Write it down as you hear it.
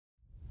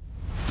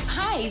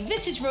Hi,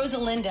 this is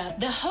Rosalinda,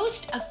 the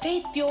host of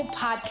Faith Fuel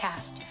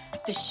Podcast,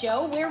 the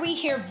show where we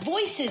hear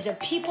voices of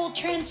people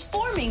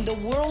transforming the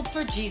world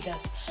for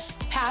Jesus.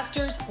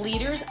 Pastors,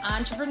 leaders,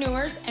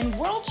 entrepreneurs, and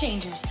world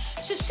changers.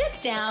 So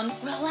sit down,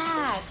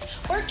 relax,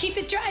 or keep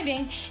it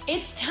driving.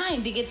 It's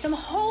time to get some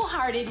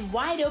wholehearted,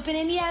 wide open,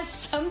 and yes,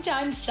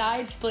 sometimes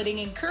side-splitting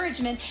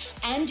encouragement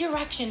and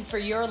direction for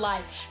your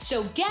life.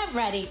 So get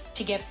ready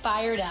to get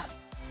fired up.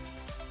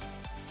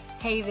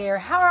 Hey there,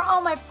 how are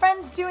all my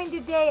friends doing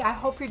today? I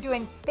hope you're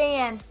doing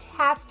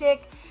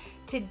fantastic.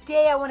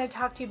 Today I want to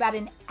talk to you about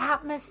an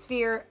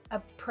atmosphere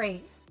of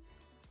praise.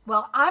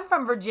 Well, I'm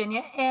from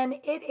Virginia and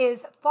it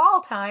is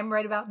fall time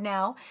right about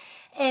now,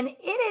 and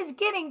it is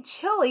getting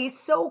chilly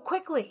so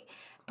quickly.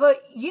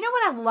 But you know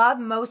what I love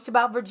most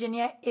about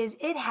Virginia is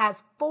it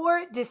has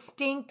 4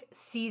 distinct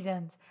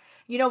seasons.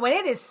 You know, when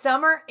it is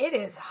summer, it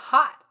is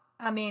hot.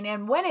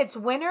 And when it's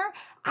winter,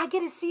 I get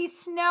to see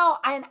snow.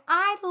 And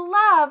I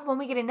love when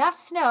we get enough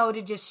snow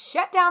to just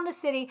shut down the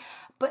city,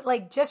 but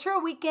like just for a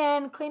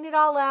weekend, clean it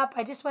all up.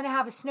 I just want to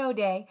have a snow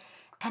day.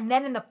 And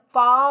then in the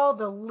fall,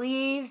 the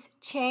leaves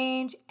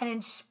change. And in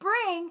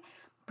spring,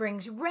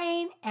 brings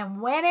rain. And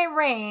when it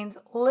rains,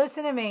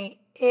 listen to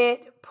me,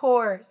 it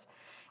pours.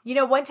 You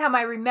know, one time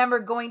I remember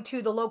going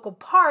to the local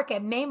park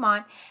at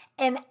Maymont,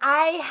 and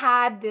I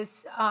had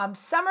this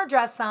summer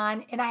dress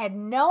on, and I had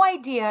no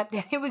idea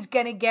that it was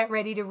going to get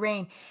ready to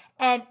rain.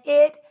 And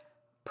it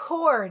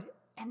poured,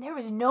 and there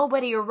was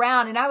nobody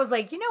around. And I was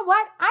like, you know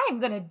what? I am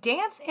going to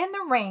dance in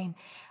the rain.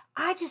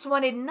 I just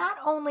wanted not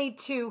only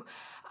to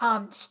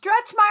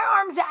stretch my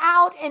arms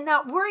out and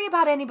not worry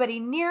about anybody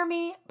near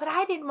me, but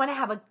I didn't want to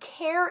have a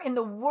care in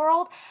the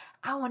world.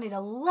 I wanted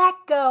to let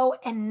go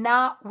and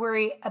not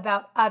worry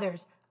about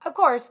others. Of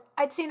course,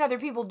 I'd seen other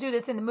people do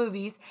this in the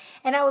movies,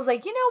 and I was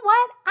like, you know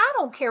what? I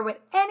don't care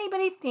what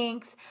anybody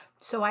thinks.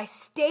 So I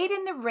stayed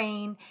in the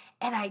rain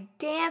and I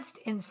danced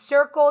in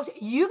circles.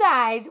 You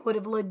guys would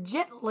have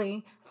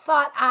legitimately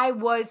thought I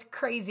was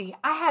crazy.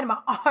 I had my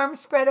arms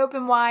spread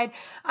open wide.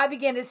 I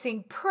began to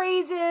sing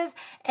praises.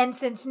 And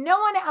since no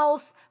one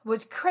else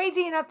was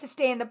crazy enough to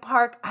stay in the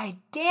park, I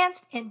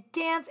danced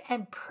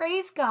and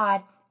praised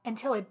God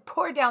until it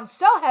poured down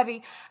so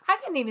heavy, I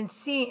couldn't even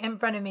see in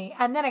front of me.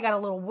 And then I got a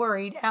little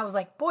worried and I was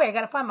like, boy, I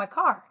got to find my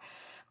car.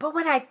 But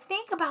when I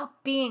think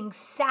about being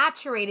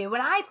saturated, when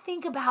I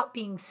think about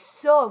being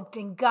soaked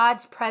in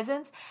God's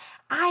presence,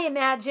 I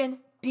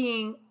imagine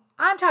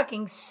I'm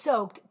talking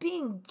soaked,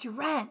 being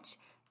drenched.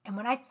 And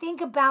when I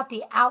think about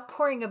the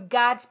outpouring of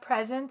God's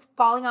presence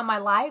falling on my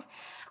life,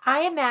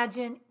 I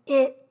imagine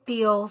it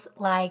feels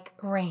like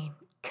rain.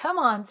 Come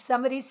on,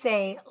 somebody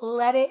say,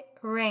 let it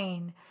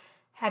rain.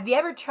 Have you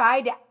ever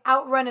tried to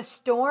outrun a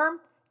storm?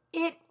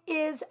 It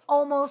is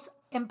almost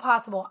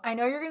impossible. I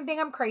know you're going to think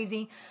I'm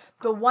crazy,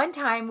 but one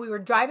time we were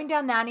driving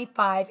down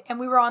 95 and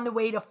we were on the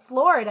way to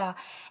Florida,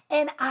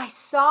 and I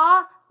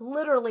saw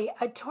literally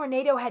a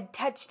tornado had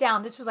touched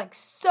down. This was like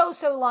so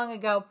long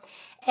ago,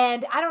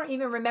 and I don't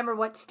even remember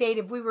what state,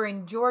 if we were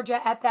in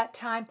Georgia at that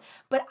time,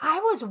 but I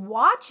was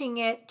watching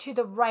it to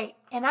the right,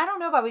 and I don't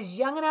know if I was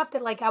young enough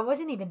that like I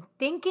wasn't even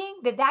thinking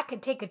that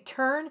could take a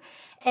turn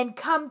and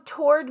come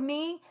toward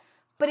me.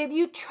 But if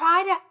you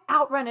try to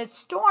outrun a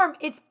storm,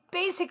 it's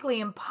basically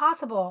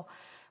impossible.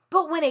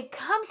 But when it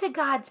comes to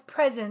God's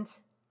presence,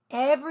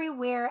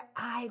 everywhere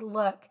I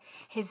look,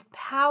 His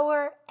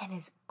power and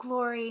His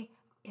glory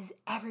is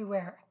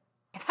everywhere.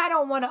 And I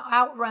don't want to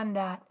outrun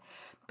that.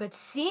 But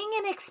seeing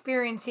and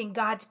experiencing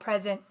God's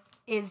presence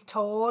is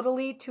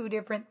totally 2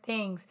 different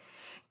things.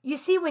 You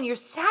see, when you're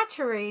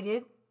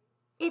saturated,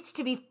 it's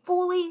to be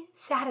fully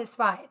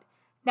satisfied.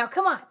 Now,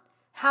 come on.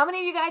 How many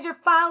of you guys are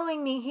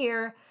following me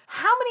here?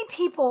 How many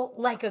people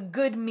like a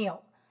good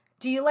meal?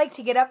 Do you like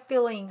to get up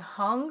feeling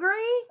hungry?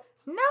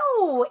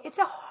 No, it's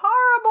a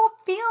horrible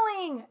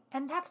feeling.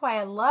 And that's why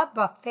I love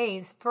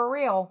buffets, for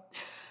real.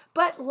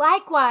 But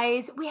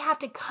likewise, we have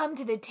to come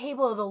to the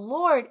table of the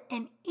Lord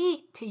and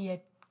eat till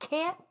you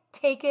can't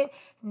take it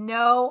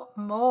no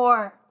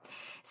more.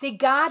 See,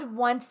 God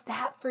wants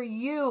that for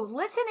you.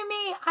 Listen to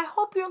me. I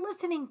hope you're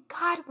listening.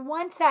 God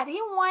wants that.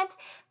 He wants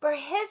for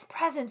His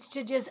presence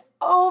to just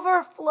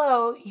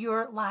overflow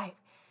your life.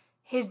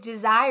 His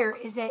desire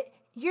is that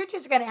you're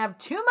just going to have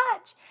too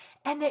much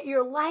and that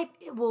your life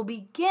will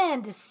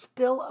begin to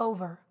spill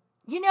over.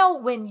 You know,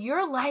 when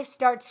your life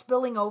starts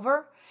spilling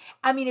over,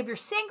 if you're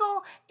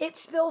single, it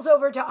spills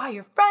over to all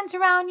your friends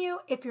around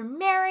you. If you're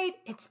married,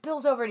 it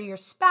spills over to your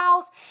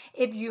spouse.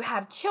 If you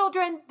have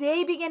children,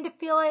 they begin to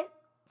feel it.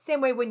 Same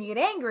way when you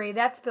get angry,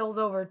 that spills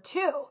over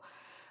too.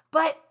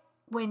 But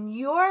when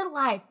your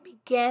life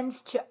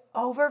begins to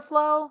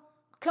overflow,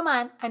 come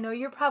on, I know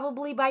you're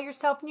probably by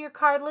yourself in your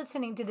car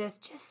listening to this.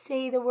 Just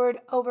say the word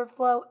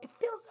overflow. It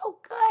feels so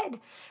good.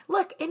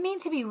 Look, it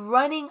means to be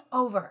running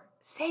over.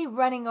 Say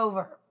running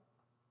over.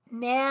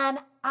 Man,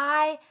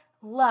 I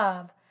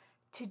love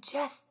to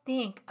just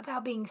think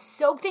about being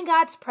soaked in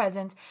God's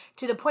presence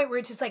to the point where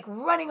it's just like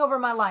running over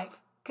my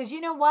life. Because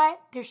you know what?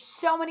 There's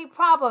so many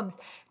problems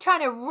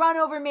trying to run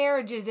over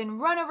marriages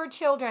and run over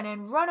children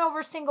and run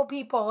over single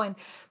people and,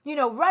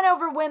 run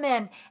over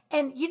women.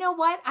 And you know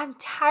what? I'm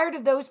tired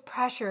of those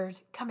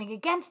pressures coming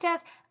against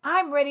us.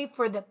 I'm ready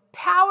for the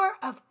power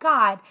of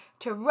God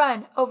to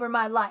run over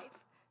my life.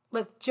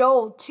 Look,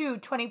 Joel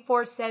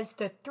 2:24 says,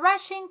 the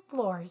threshing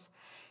floors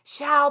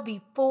shall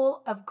be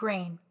full of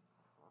grain.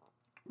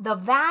 The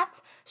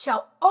vats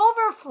shall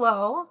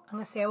overflow. I'm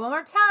going to say it one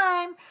more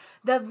time.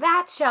 The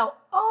vats shall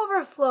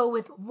overflow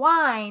with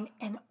wine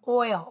and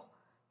oil.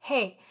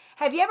 Hey,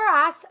 have you ever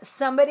asked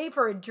somebody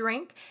for a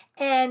drink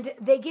and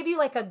they give you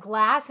like a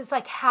glass? It's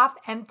like half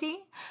empty.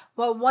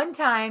 Well, one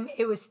time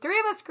it was 3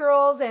 of us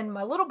girls and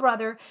my little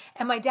brother,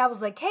 and my dad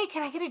was like, hey,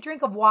 can I get a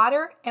drink of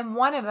water? And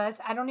one of us,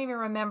 I don't even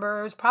remember,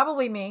 it was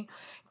probably me,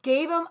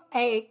 gave him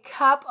a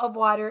cup of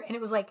water and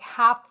it was like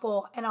half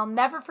full. And I'll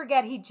never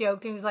forget, he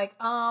joked and he was like,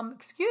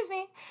 excuse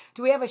me,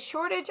 do we have a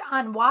shortage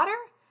on water?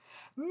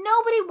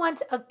 Nobody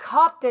wants a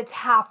cup that's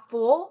half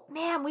full.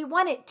 Man, we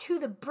want it to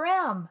the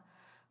brim.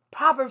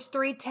 Proverbs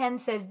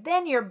 3:10 says,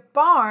 then your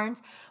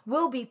barns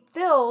will be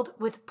filled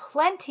with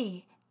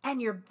plenty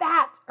and your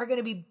vats are going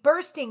to be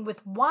bursting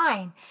with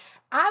wine.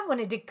 I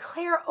want to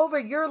declare over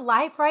your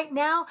life right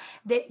now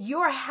that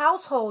your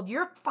household,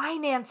 your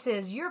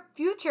finances, your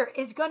future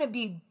is going to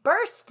be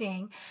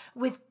bursting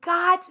with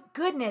God's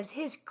goodness.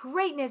 His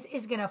greatness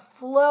is going to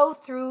flow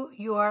through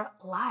your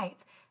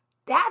life.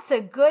 That's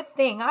a good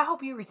thing. I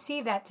hope you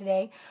receive that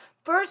today.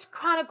 1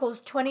 Chronicles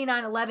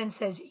 29:11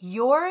 says,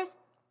 yours,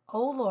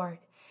 O Lord,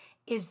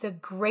 is the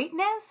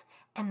greatness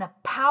and the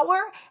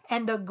power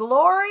and the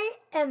glory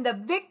and the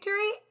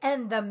victory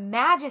and the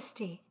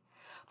majesty.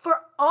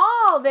 For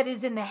all that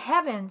is in the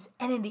heavens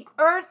and in the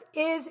earth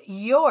is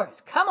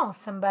yours. Come on,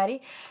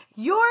 somebody.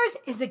 Yours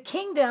is the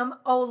kingdom,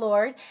 O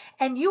Lord,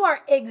 and you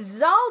are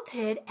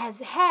exalted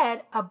as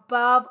head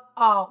above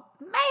all.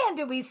 Man,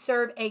 do we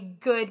serve a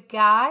good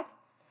God.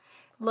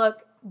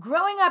 Look,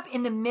 growing up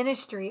in the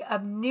ministry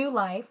of New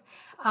Life,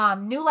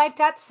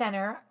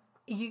 newlife.center,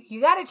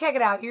 you got to check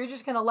it out. You're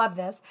just going to love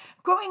this.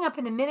 Growing up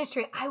in the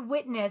ministry, I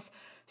witnessed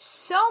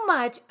so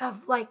much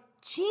of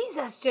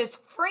Jesus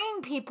just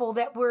freeing people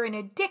that were in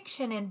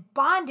addiction and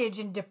bondage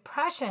and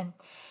depression.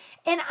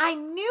 And I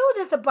knew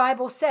that the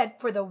Bible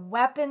said, for the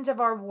weapons of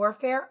our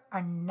warfare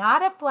are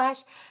not of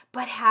flesh,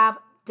 but have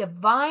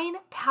divine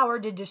power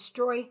to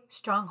destroy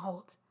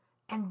strongholds.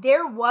 And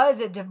there was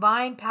a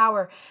divine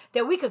power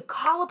that we could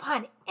call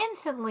upon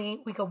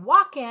instantly. We could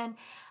walk in,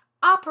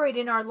 operate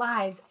in our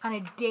lives on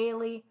a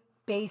daily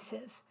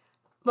basis.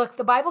 Look,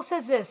 the Bible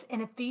says this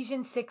in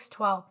Ephesians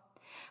 6:12.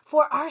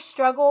 For our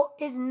struggle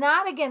is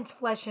not against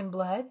flesh and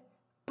blood,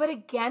 but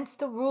against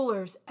the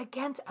rulers,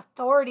 against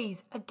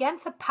authorities,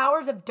 against the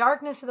powers of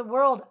darkness of the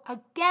world,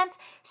 against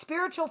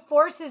spiritual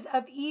forces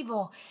of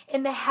evil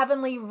in the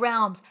heavenly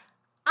realms.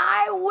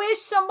 I wish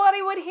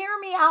somebody would hear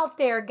me out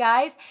there,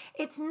 guys.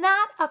 It's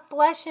not a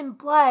flesh and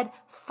blood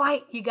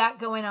fight you got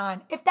going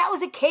on. If that was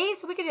the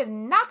case, we could just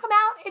knock them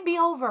out. It'd be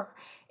over.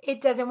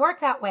 It doesn't work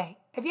that way.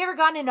 Have you ever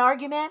gotten in an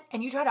argument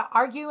and you try to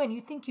argue and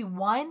you think you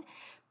won?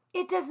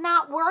 It does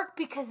not work,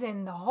 because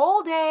in the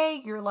whole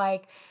day, you're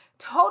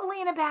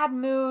totally in a bad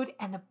mood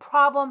and the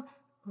problem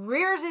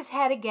rears its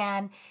head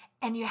again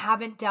and you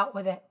haven't dealt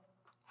with it.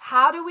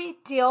 How do we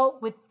deal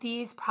with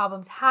these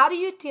problems? How do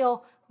you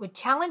deal with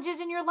challenges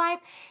in your life?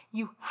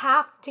 You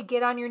have to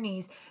get on your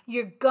knees.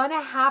 You're going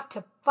to have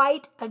to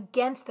fight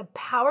against the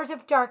powers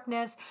of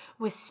darkness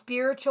with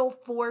spiritual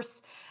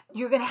force.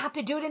 You're going to have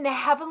to do it in the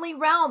heavenly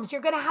realms.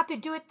 You're going to have to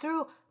do it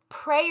through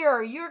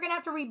prayer. You're going to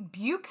have to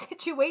rebuke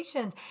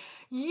situations.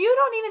 You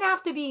don't even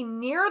have to be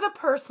near the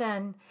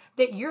person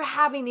that you're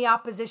having the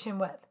opposition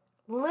with.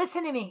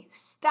 Listen to me.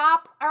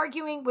 Stop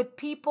arguing with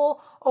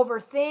people over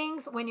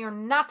things when you're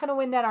not going to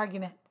win that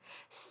argument.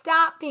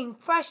 Stop being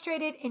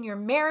frustrated in your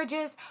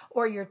marriages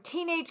or your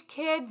teenage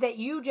kid that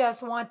you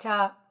just want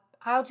to,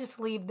 I'll just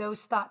leave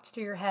those thoughts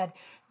to your head.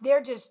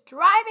 They're just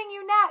driving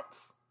you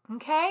nuts.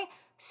 Okay?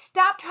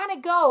 Stop trying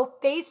to go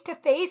face to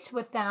face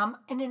with them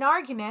in an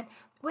argument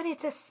when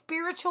it's a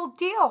spiritual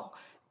deal.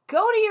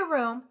 Go to your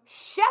room,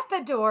 shut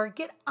the door,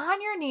 get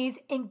on your knees,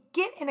 and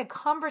get in a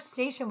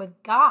conversation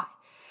with God,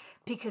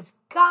 because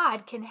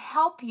God can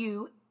help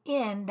you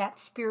in that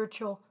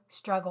spiritual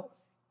struggle.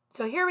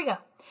 So here we go.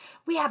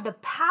 We have the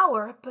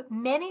power, but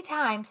many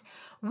times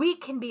we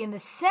can be in the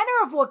center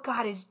of what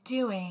God is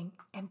doing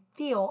and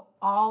feel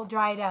all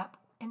dried up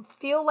and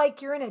feel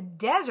like you're in a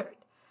desert.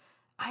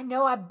 I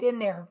know I've been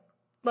there.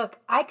 Look,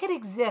 I could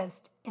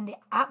exist in the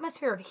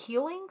atmosphere of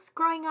healings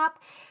growing up,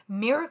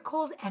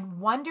 miracles and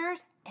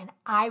wonders, and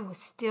I was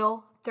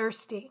still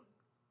thirsty.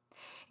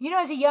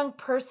 As a young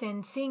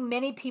person, seeing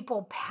many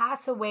people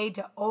pass away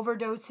to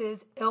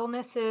overdoses,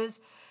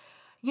 illnesses,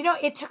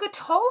 it took a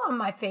toll on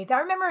my faith. I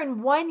remember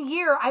in 1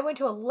 year, I went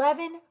to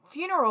 11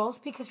 funerals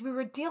because we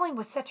were dealing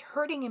with such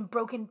hurting and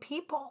broken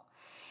people.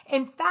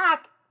 In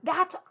fact,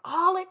 that's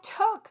all it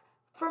took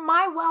for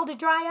my well to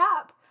dry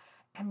up.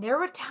 And there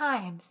were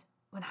times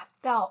when I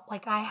felt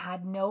like I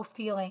had no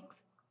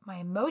feelings. My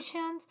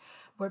emotions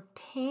were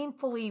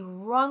painfully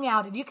wrung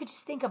out. If you could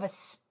just think of a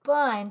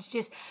sponge,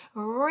 just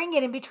wring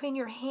it in between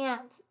your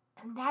hands.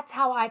 And that's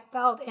how I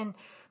felt. And,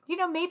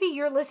 maybe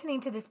you're listening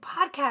to this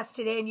podcast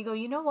today and you go,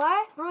 you know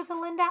what,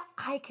 Rosalinda,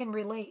 I can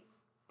relate.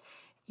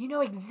 You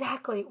know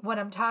exactly what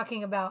I'm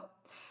talking about.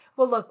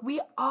 Well, look,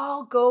 we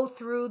all go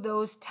through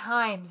those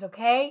times,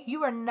 okay?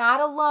 You are not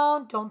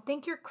alone. Don't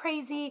think you're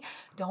crazy.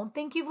 Don't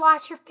think you've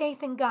lost your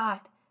faith in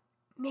God.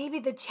 Maybe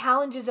the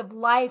challenges of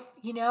life,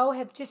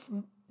 have just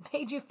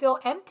made you feel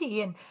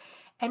empty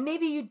and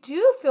maybe you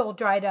do feel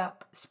dried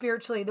up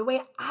spiritually the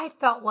way I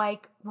felt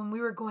like when we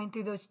were going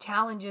through those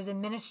challenges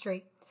in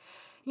ministry.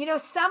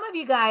 Some of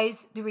you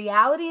guys, the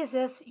reality is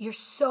this, you're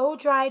so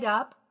dried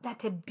up that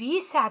to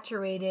be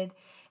saturated,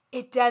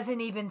 it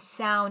doesn't even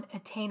sound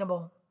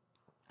attainable.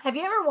 Have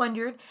you ever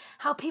wondered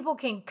how people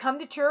can come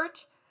to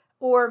church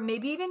or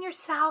maybe even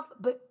yourself,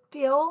 but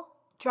feel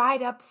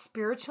dried up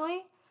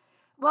spiritually?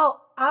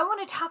 Well, I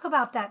want to talk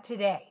about that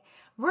today.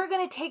 We're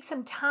going to take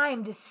some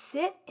time to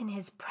sit in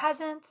his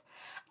presence.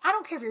 I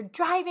don't care if you're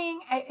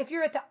driving, if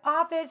you're at the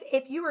office,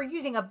 if you are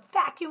using a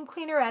vacuum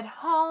cleaner at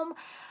home.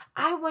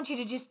 I want you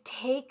to just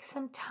take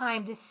some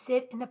time to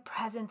sit in the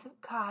presence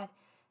of God.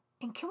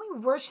 And can we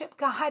worship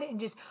God and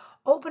just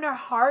open our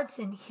hearts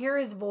and hear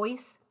his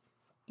voice?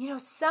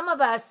 Some of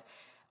us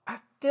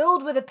are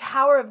filled with the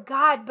power of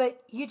God,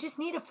 but you just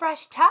need a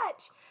fresh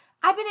touch.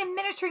 I've been in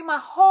ministry my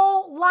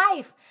whole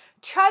life.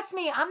 Trust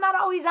me, I'm not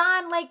always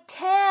on like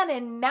 10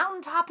 and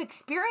mountaintop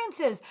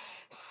experiences.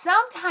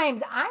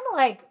 Sometimes I'm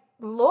like,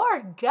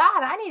 Lord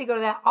God, I need to go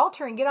to that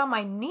altar and get on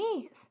my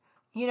knees.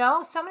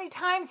 So many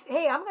times,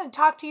 hey, I'm going to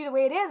talk to you the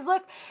way it is.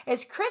 Look,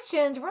 as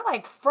Christians, we're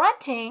like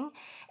fronting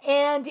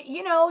and,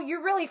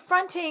 you're really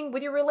fronting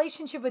with your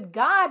relationship with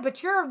God,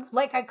 but you're,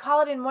 like I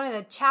call it in one of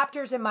the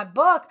chapters in my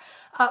book,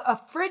 a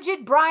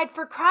frigid bride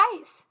for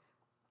Christ.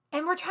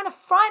 And we're trying to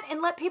front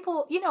and let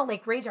people,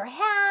 raise our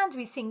hands.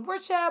 We sing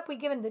worship. We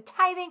give in the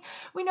tithing.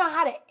 We know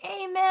how to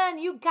amen.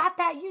 You got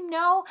that.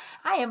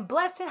 I am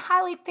blessed and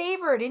highly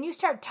favored. And you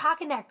start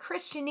talking that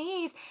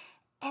Christianese.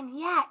 And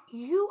yet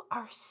you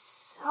are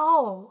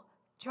so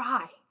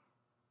dry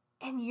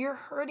and you're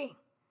hurting.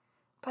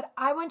 But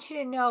I want you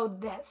to know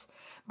this,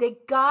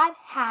 that God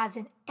has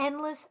an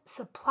endless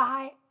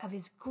supply of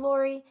his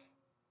glory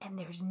and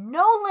there's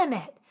no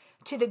limit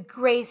to the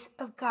grace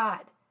of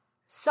God.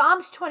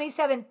 Psalms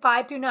 27,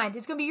 5-9.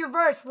 This is going to be your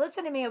verse.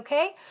 Listen to me,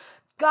 okay?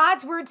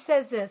 God's word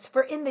says this,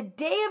 for in the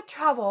day of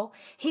trouble,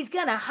 he's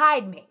going to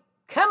hide me.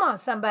 Come on,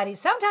 somebody.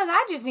 Sometimes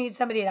I just need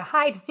somebody to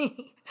hide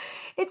me.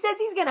 It says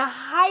he's going to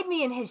hide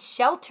me in his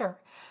shelter.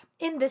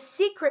 In the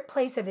secret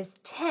place of his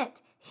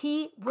tent,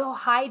 he will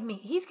hide me.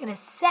 He's going to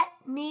set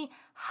me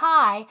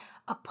high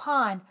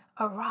upon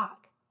a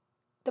rock.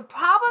 The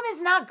problem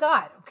is not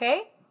God,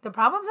 okay? The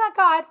problem's not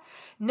God.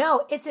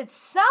 No, it's that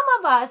some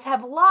of us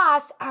have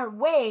lost our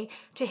way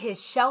to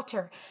his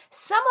shelter.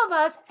 Some of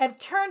us have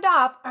turned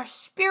off our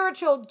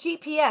spiritual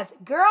GPS.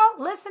 Girl,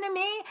 listen to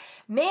me.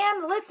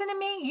 Man, listen to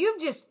me.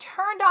 You've just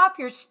turned off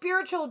your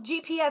spiritual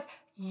GPS.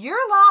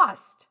 You're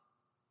lost.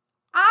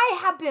 I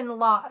have been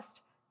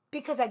lost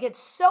because I get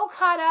so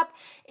caught up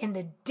in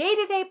the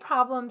day-to-day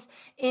problems,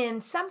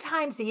 in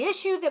sometimes the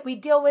issue that we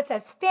deal with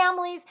as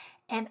families,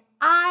 and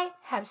I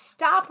have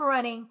stopped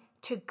running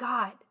to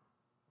God.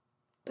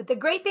 But the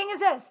great thing is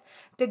this,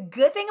 the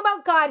good thing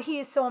about God, he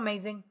is so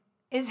amazing,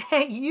 is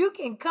that you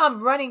can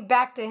come running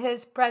back to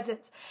his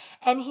presence.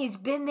 And he's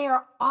been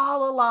there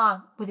all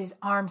along with his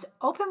arms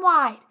open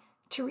wide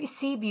to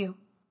receive you.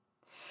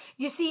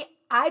 You see,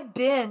 I've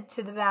been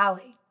to the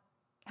valley.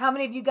 How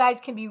many of you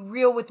guys can be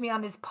real with me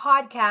on this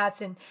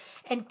podcast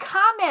and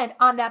comment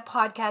on that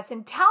podcast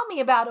and tell me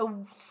about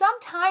some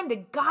time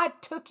that God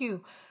took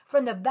you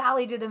from the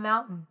valley to the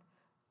mountain?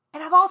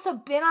 And I've also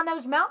been on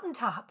those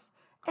mountaintops.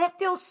 And it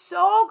feels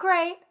so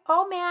great.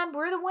 Oh man,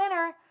 we're the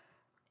winner.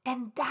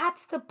 And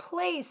that's the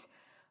place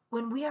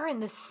when we are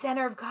in the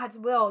center of God's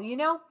will.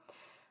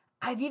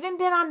 I've even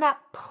been on that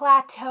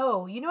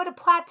plateau. You know what a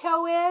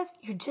plateau is?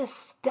 You're just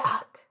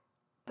stuck.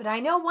 But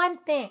I know one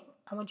thing.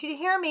 I want you to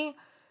hear me.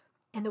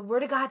 And the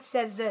word of God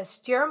says this,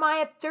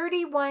 Jeremiah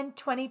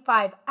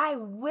 31:25. I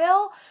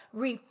will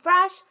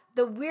refresh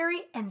the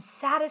weary and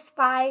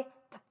satisfy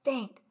the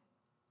faint.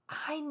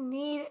 I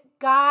need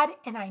God,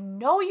 and I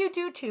know you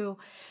do too,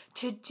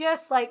 to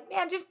just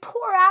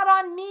pour out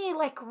on me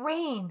like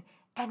rain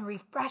and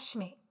refresh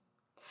me.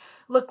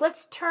 Look,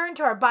 let's turn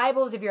to our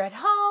Bibles if you're at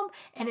home,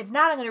 and if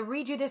not, I'm going to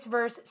read you this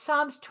verse,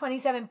 Psalms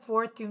 27,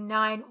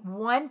 4-9.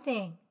 One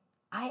thing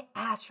I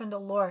ask from the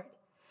Lord,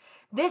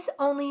 this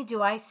only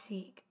do I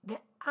seek,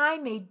 that I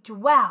may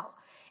dwell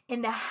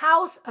in the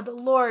house of the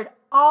Lord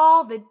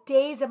all the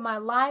days of my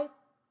life,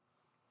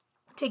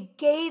 to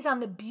gaze on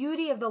the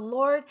beauty of the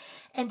Lord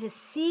and to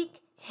seek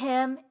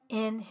him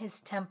in his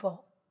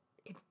temple.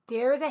 If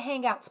there is a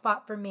hangout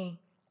spot for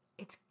me,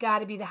 it's got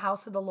to be the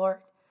house of the Lord.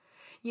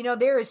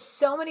 There is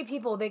so many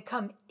people that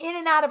come in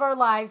and out of our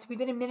lives. We've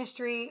been in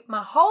ministry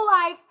my whole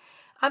life.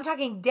 I'm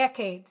talking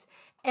decades.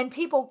 And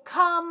people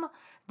come,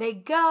 They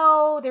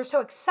go, they're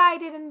so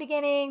excited in the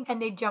beginning,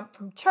 and they jump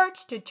from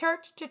church to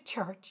church to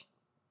church.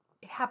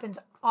 It happens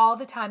all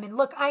the time. And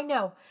look, I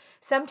know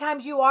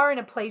sometimes you are in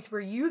a place where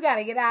you got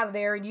to get out of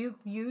there, and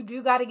you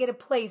do got to get a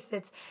place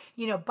that's,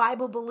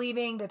 Bible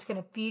believing, that's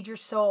going to feed your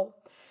soul.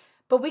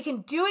 But we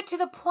can do it to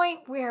the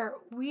point where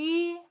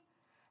we're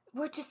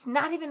just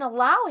not even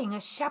allowing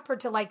a shepherd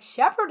to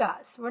shepherd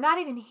us. We're not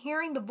even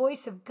hearing the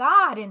voice of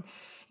God. And,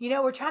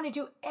 we're trying to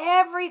do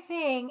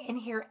everything and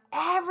hear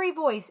every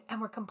voice, and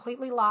we're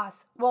completely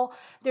lost. Well,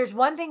 there's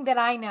one thing that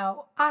I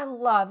know. I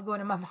love going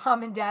to my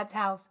mom and dad's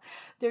house.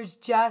 There's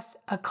just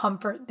a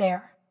comfort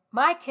there.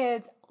 My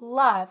kids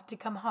love to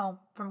come home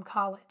from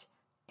college.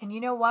 And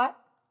you know what?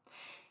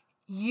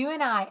 You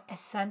and I, as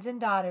sons and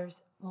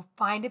daughters, will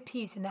find a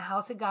peace in the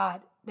house of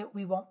God that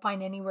we won't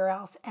find anywhere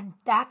else. And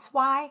that's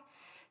why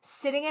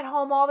sitting at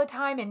home all the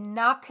time and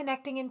not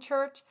connecting in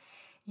church,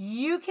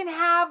 you can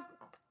have,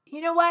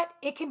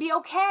 it can be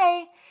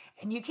okay.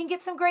 And you can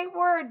get some great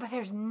word, but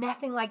there's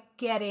nothing like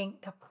getting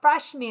the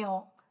fresh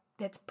meal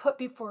that's put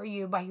before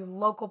you by your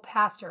local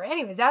pastor.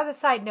 Anyways, as a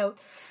side note,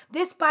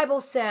 this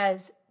Bible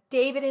says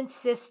David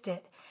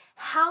insisted.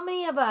 How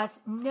many of us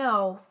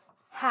know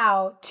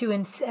how to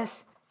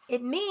insist?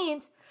 It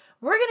means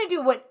we're going to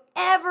do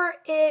whatever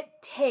it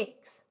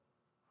takes.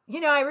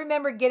 I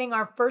remember getting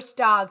our first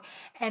dog,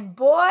 and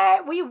boy,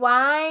 we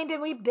whined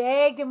and we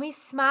begged and we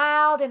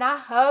smiled, and I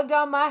hugged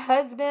on my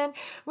husband.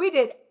 We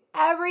did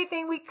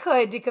everything we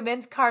could to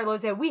convince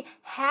Carlos that we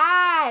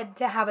had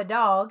to have a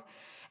dog.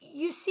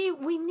 You see,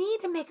 we need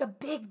to make a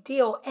big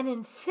deal and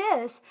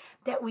insist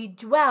that we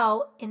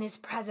dwell in his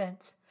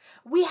presence.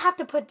 We have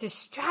to put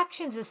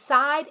distractions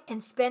aside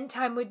and spend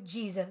time with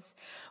Jesus.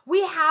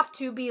 We have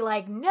to be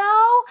like,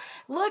 no,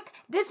 look,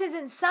 this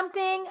isn't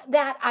something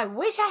that I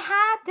wish I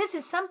had. This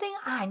is something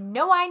I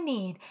know I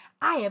need.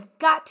 I have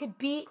got to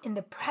be in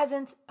the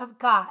presence of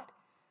God.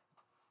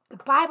 The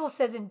Bible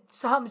says in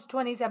Psalms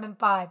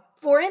 27:5,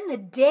 for in the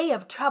day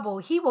of trouble,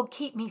 he will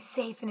keep me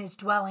safe in his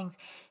dwellings.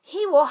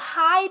 He will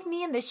hide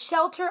me in the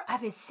shelter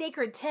of his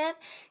sacred tent.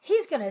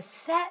 He's going to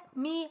set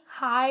me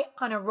high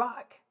on a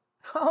rock.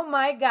 Oh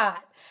my God,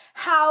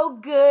 how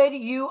good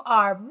you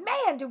are.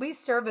 Man, do we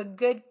serve a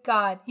good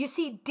God. You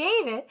see,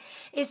 David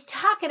is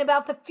talking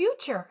about the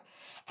future,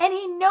 and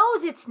he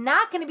knows it's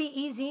not going to be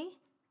easy.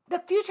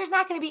 The future's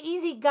not going to be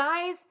easy,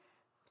 guys.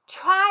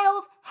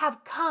 Trials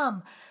have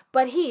come,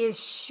 but he is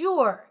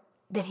sure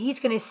that he's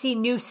going to see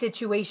new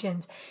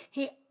situations.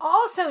 He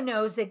also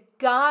knows that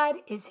God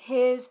is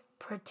his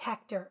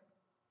protector.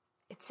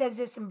 It says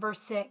this in verse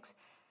 6.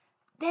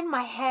 Then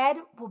my head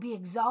will be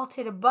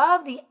exalted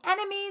above the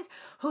enemies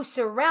who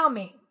surround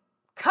me.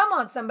 Come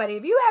on, somebody.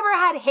 Have you ever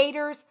had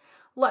haters?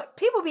 Look,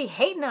 people be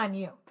hating on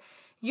you.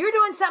 You're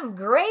doing something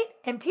great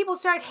and people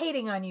start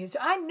hating on you. So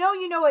I know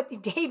you know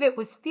what David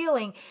was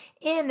feeling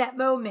in that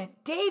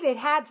moment. David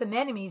had some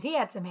enemies. He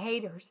had some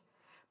haters.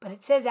 But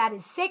it says, at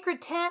his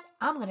sacred tent,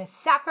 I'm going to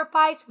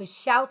sacrifice with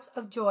shouts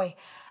of joy.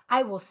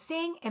 I will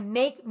sing and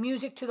make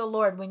music to the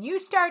Lord. When you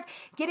start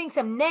getting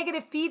some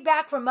negative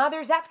feedback from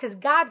others, that's because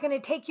God's going to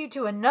take you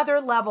to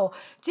another level.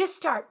 Just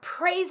start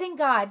praising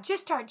God.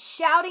 Just start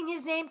shouting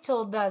his name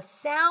till the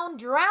sound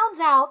drowns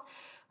out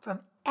from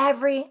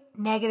every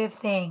negative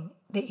thing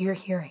that you're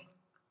hearing.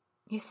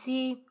 You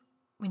see,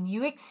 when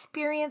you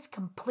experience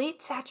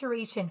complete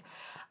saturation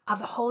of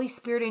the Holy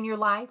Spirit in your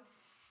life,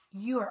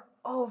 you are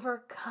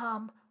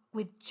overcome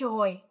with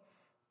joy.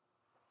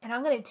 And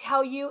I'm going to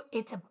tell you,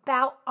 it's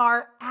about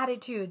our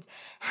attitudes.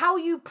 How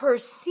you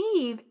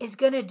perceive is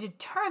going to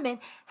determine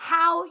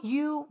how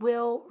you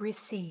will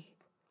receive.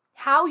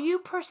 How you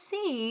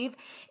perceive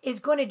is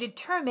going to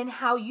determine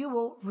how you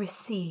will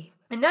receive.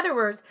 In other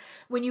words,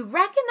 when you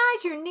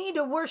recognize your need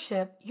to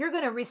worship, you're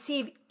going to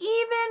receive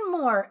even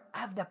more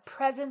of the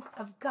presence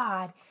of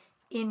God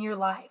in your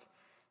life.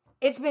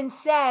 It's been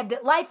said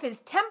that life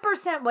is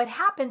 10% what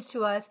happens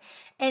to us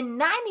and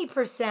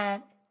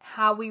 90%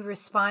 how we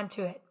respond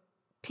to it.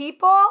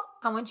 People,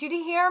 I want you to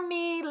hear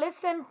me.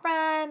 Listen,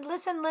 friend.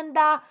 Listen,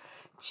 Linda.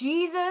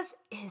 Jesus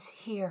is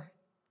here.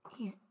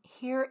 He's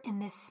here in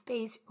this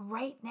space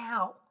right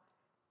now.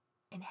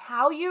 And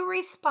how you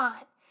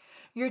respond,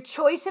 your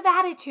choice of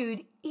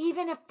attitude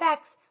even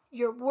affects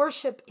your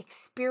worship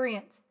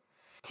experience.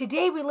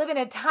 Today, we live in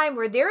a time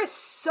where there is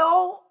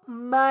so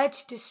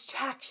much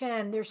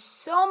distraction. There's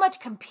so much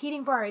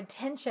competing for our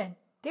attention.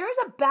 There is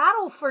a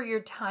battle for your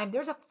time.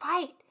 There's a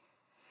fight.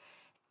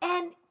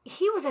 And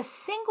he was a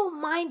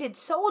single-minded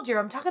soldier.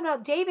 I'm talking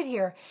about David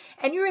here.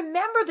 And you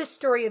remember the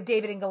story of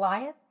David and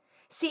Goliath?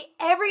 See,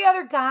 every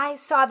other guy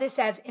saw this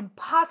as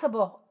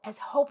impossible, as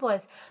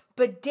hopeless.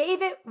 But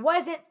David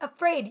wasn't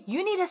afraid.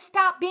 You need to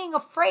stop being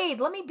afraid.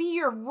 Let me be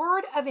your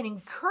word of an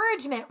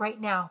encouragement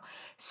right now.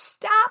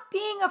 Stop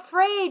being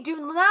afraid. Do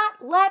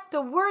not let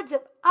the words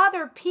of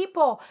other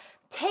people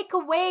take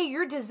away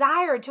your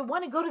desire to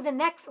want to go to the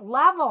next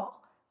level.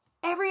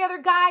 Every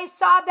other guy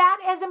saw that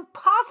as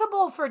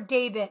impossible for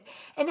David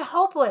and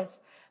hopeless.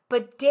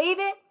 But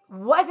David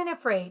wasn't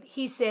afraid.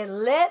 He said,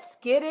 let's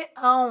get it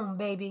on,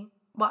 baby.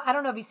 Well, I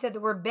don't know if he said the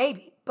word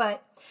baby,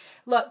 but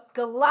look,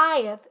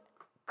 Goliath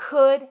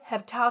could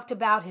have talked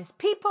about his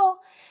people,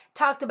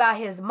 talked about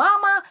his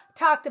mama,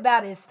 talked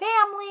about his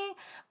family,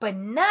 but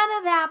none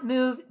of that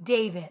moved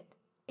David.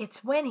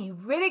 It's when he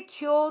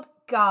ridiculed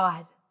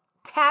God.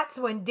 That's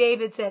when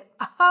David said,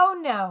 oh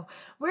no,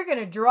 we're going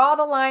to draw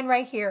the line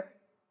right here.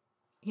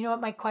 You know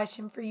what my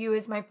question for you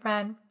is, my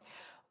friend?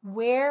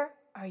 Where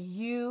are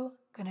you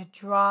going to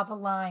draw the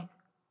line?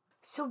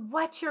 So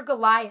what's your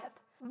Goliath?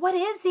 What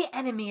is the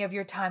enemy of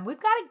your time? We've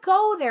got to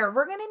go there.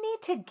 We're going to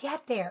need to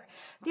get there.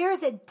 There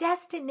is a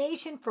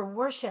destination for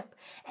worship,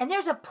 and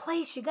there's a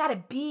place you got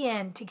to be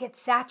in to get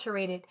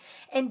saturated.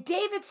 And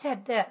David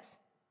said this,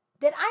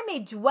 that I may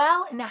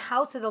dwell in the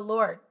house of the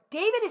Lord.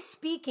 David is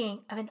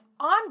speaking of an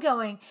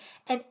ongoing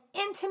and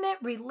intimate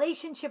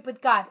relationship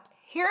with God.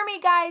 Hear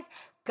me, guys.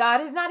 God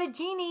is not a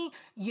genie.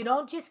 You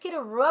don't just get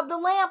to rub the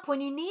lamp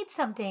when you need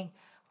something,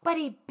 but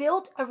he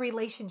built a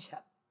relationship.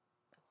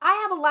 I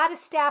have a lot of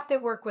staff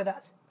that work with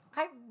us.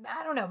 I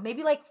don't know,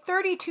 maybe like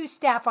 32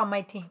 staff on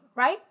my team,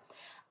 right?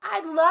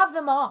 I love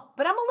them all,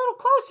 but I'm a little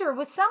closer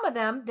with some of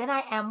them than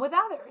I am with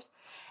others.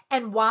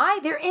 And why?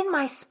 They're in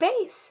my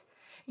space.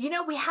 You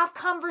know, we have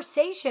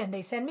conversation.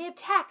 They send me a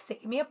text. They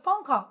give me a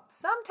phone call.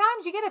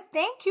 Sometimes you get a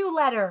thank you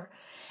letter.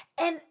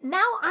 And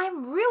now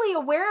I'm really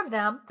aware of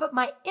them, but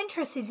my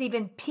interest is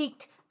even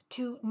piqued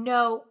to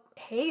know,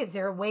 hey, is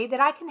there a way that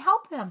I can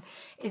help them?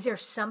 Is there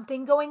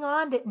something going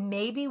on that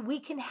maybe we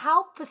can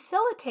help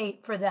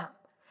facilitate for them?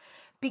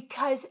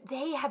 Because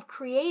they have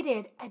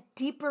created a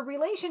deeper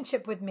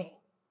relationship with me.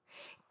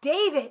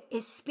 David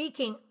is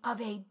speaking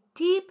of a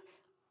deep,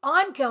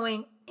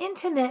 ongoing,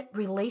 intimate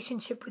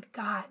relationship with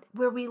God,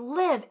 where we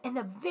live in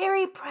the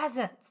very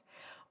presence.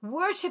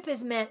 Worship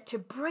is meant to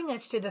bring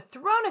us to the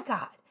throne of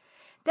God,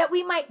 that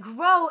we might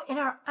grow in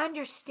our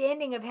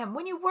understanding of him.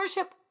 When you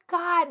worship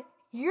God,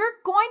 you're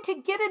going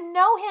to get to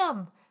know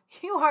him.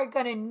 You are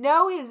going to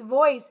know his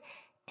voice,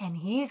 and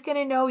he's going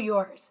to know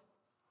yours.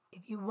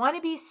 If you want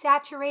to be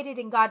saturated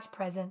in God's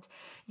presence,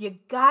 you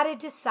got to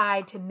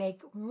decide to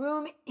make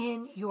room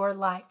in your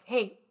life.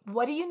 Hey,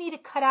 what do you need to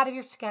cut out of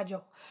your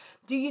schedule?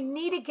 Do you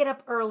need to get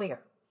up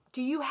earlier?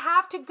 Do you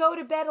have to go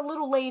to bed a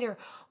little later?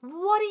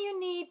 What do you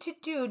need to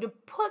do to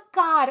put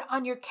God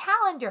on your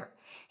calendar?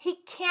 He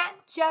can't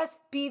just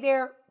be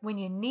there when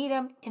you need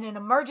him in an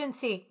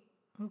emergency,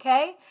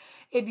 okay?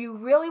 If you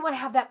really want to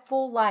have that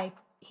full life,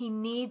 he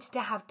needs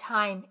to have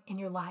time in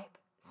your life.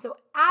 So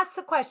ask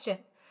the question,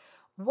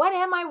 what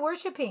am I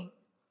worshiping?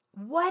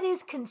 What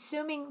is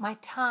consuming my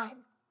time?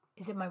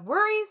 Is it my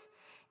worries?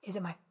 Is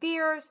it my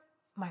fears,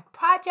 my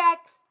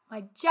projects,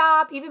 my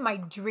job, even my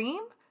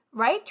dream,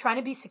 right? Trying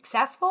to be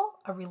successful,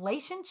 a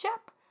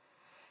relationship?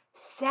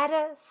 Set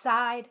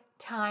aside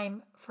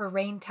time for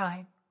rain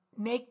time.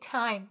 Make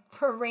time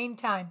for rain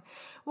time.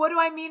 What do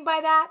I mean by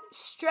that?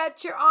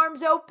 Stretch your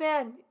arms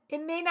open.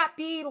 It may not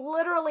be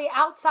literally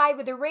outside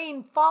with the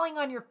rain falling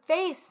on your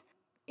face.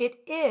 It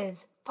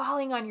is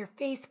falling on your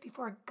face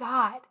before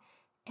God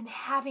and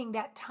having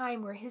that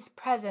time where his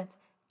presence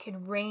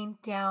can rain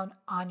down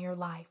on your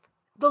life.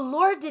 The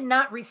Lord did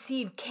not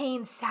receive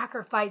Cain's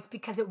sacrifice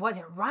because it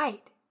wasn't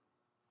right.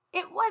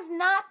 It was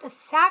not the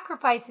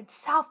sacrifice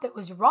itself that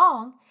was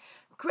wrong.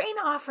 Grain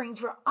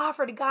offerings were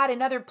offered to God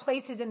in other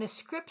places in the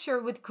scripture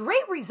with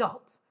great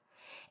results.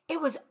 It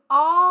was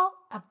all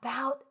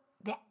about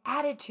the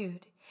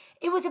attitude.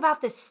 It was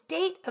about the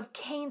state of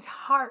Cain's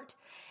heart.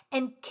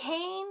 And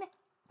Cain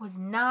was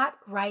not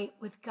right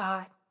with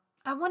God.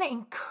 I want to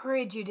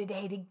encourage you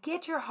today to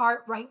get your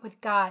heart right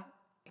with God.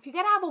 If you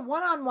got to have a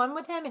one-on-one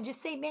with him and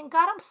just say, man,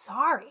 God, I'm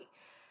sorry.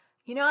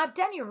 You know, I've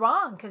done you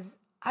wrong because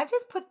I've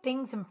just put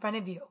things in front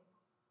of you.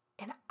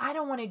 And I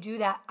don't want to do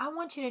that. I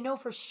want you to know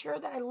for sure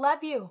that I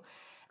love you.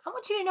 I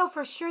want you to know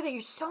for sure that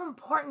you're so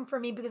important for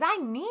me because I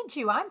need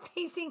you. I'm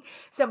facing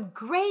some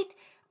great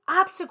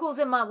obstacles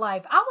in my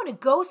life. I want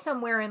to go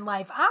somewhere in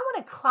life. I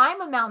want to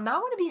climb a mountain. I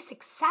want to be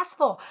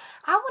successful.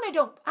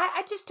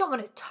 I just don't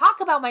want to talk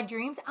about my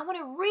dreams. I want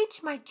to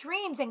reach my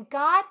dreams. And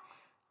God,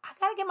 I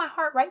got to get my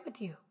heart right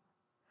with you.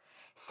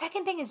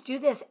 Second thing is do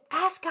this.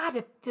 Ask God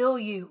to fill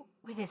you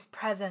with his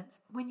presence.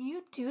 When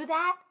you do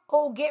that,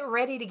 get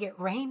ready to get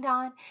rained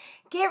on.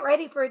 Get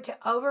ready for it to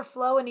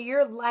overflow into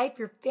your life,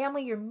 your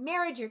family, your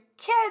marriage, your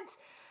kids.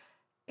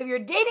 If you're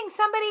dating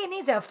somebody, it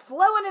needs to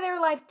flow into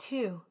their life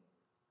too.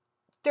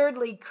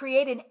 Thirdly,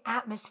 create an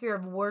atmosphere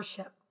of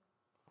worship.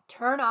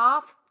 Turn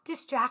off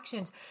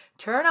distractions.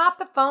 Turn off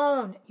the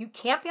phone. You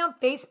can't be on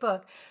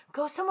Facebook.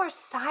 Go somewhere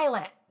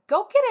silent.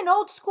 Go get an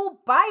old school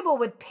Bible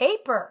with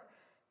paper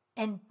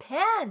and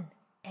pen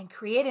and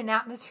create an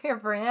atmosphere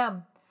for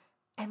him.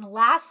 And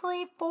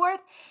lastly,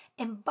 fourth,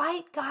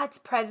 invite God's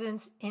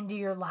presence into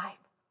your life.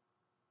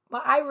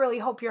 Well, I really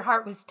hope your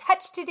heart was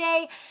touched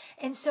today.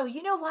 And so,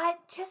 you know what?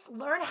 Just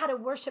learn how to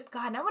worship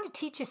God. And I want to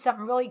teach you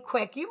something really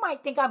quick. You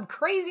might think I'm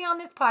crazy on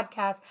this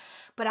podcast,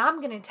 but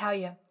I'm going to tell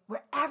you,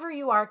 wherever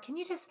you are, can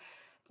you just,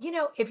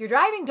 if you're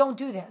driving, don't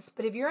do this.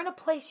 But if you're in a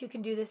place you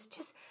can do this,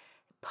 just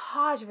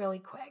pause really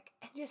quick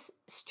and just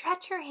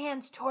stretch your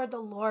hands toward the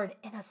Lord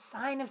in a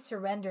sign of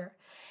surrender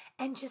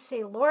and just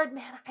say, Lord,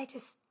 man, I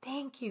just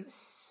thank you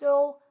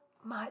so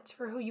much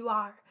for who you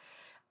are.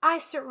 I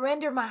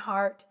surrender my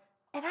heart,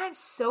 and I'm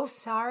so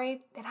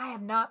sorry that I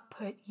have not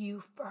put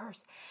you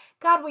first.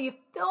 God, will you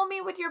fill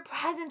me with your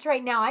presence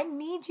right now? I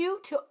need you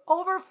to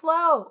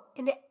overflow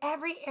into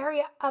every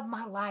area of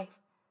my life.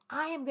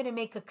 I am going to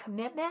make a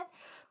commitment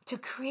to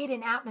create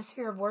an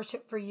atmosphere of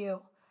worship for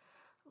you.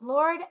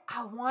 Lord,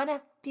 I want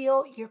to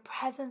feel your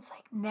presence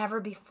like never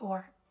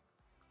before.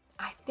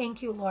 I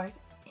thank you, Lord,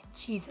 in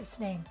Jesus'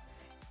 name.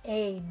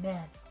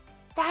 Amen.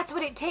 That's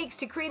what it takes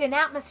to create an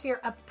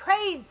atmosphere of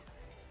praise.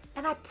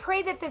 And I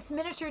pray that this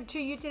ministered to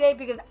you today,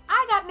 because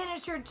I got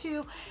ministered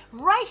to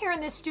right here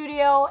in the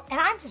studio, and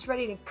I'm just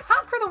ready to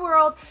conquer the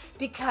world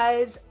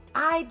because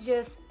I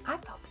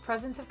felt the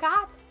presence of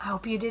God. I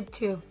hope you did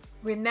too.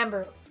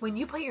 Remember, when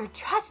you put your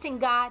trust in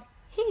God,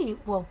 He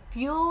will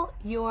fuel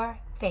your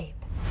faith.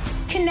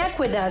 Connect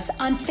with us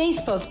on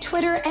Facebook,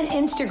 Twitter, and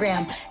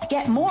Instagram.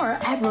 Get more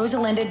at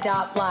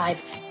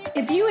rosalinda.live.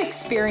 If you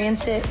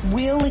experience it,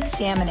 we'll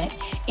examine it.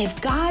 If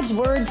God's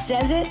word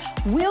says it,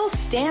 we'll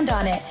stand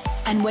on it.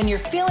 And when you're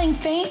feeling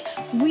faint,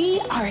 we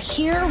are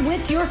here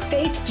with your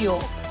faith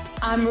fuel.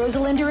 I'm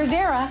Rosalinda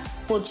Rivera.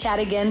 We'll chat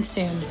again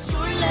soon.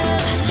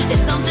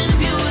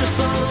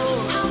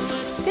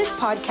 This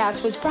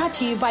podcast was brought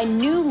to you by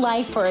New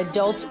Life for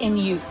Adults and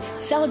Youth,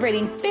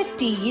 celebrating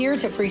 50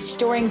 years of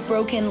restoring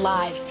broken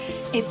lives.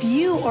 If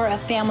you or a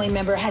family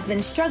member has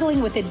been struggling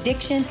with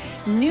addiction,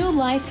 New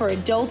Life for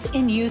Adults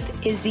and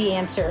Youth is the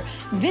answer.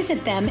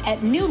 Visit them at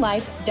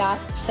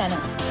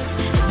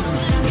newlife.center.